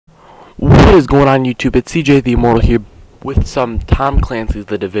What is going on YouTube? It's CJ the Immortal here with some Tom Clancy's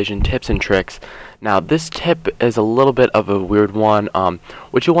The Division tips and tricks. Now this tip is a little bit of a weird one.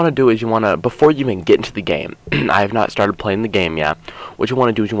 What you want to do is before you even get into the game, I have not started playing the game yet, what you want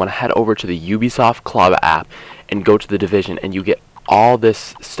to do is you want to head over to the Ubisoft Club app and go to The Division, and you get all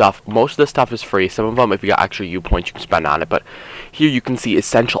this stuff. Most of this stuff is free. Some of them, if you got extra U points, you can spend on it. But here you can see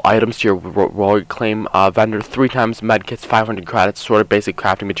essential items to your Royal Claim vendor, 3 times medkits, 500 credits, sort of basic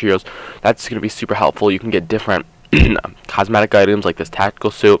crafting materials. That's going to be super helpful. You can get different cosmetic items like this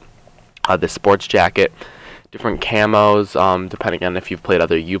tactical suit, this sports jacket, different camos, depending on if you've played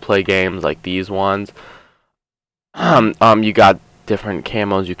other Uplay games like these ones. You got different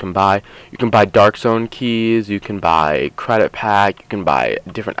camos you can buy. You can buy Dark Zone keys, you can buy credit pack, you can buy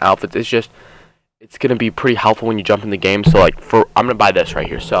different outfits. It's gonna be pretty helpful when you jump in the game. So like I'm gonna buy this right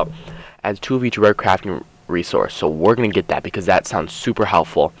here. So adds 2 of each rare crafting resource. So we're gonna get that because that sounds super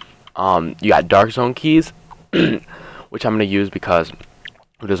helpful. You got Dark Zone keys, which I'm gonna use because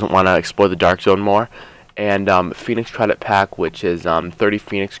who doesn't want to explore the Dark Zone more? And Phoenix credit pack, which is 30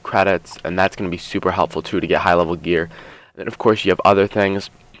 Phoenix credits, and that's gonna be super helpful too to get high level gear. Then of course you have other things,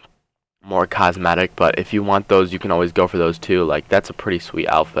 more cosmetic, but if you want those, you can always go for those too. Like that's a pretty sweet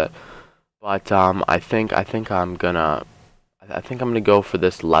outfit. But I think I'm gonna go for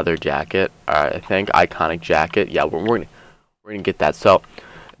this leather jacket. I think iconic jacket. Yeah, we're gonna get that. So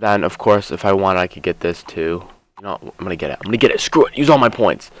then of course if I want, I could get this too. You know, I'm gonna get it. Screw it. Use all my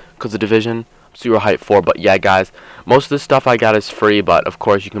points because the Division. Super hype for. But yeah guys, most of this stuff I got is free, but of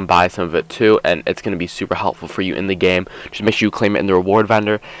course you can buy some of it too, and it's going to be super helpful for you in the game. Just make sure you claim it in the reward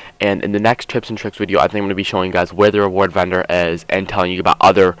vendor, and in the next tips and tricks video I think I'm going to be showing you guys where the reward vendor is and telling you about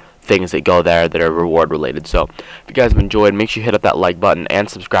other things that go there that are reward related. So if you guys have enjoyed, make sure you hit up that like button and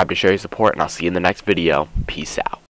subscribe to show your support, and I'll see you in the next video. Peace out.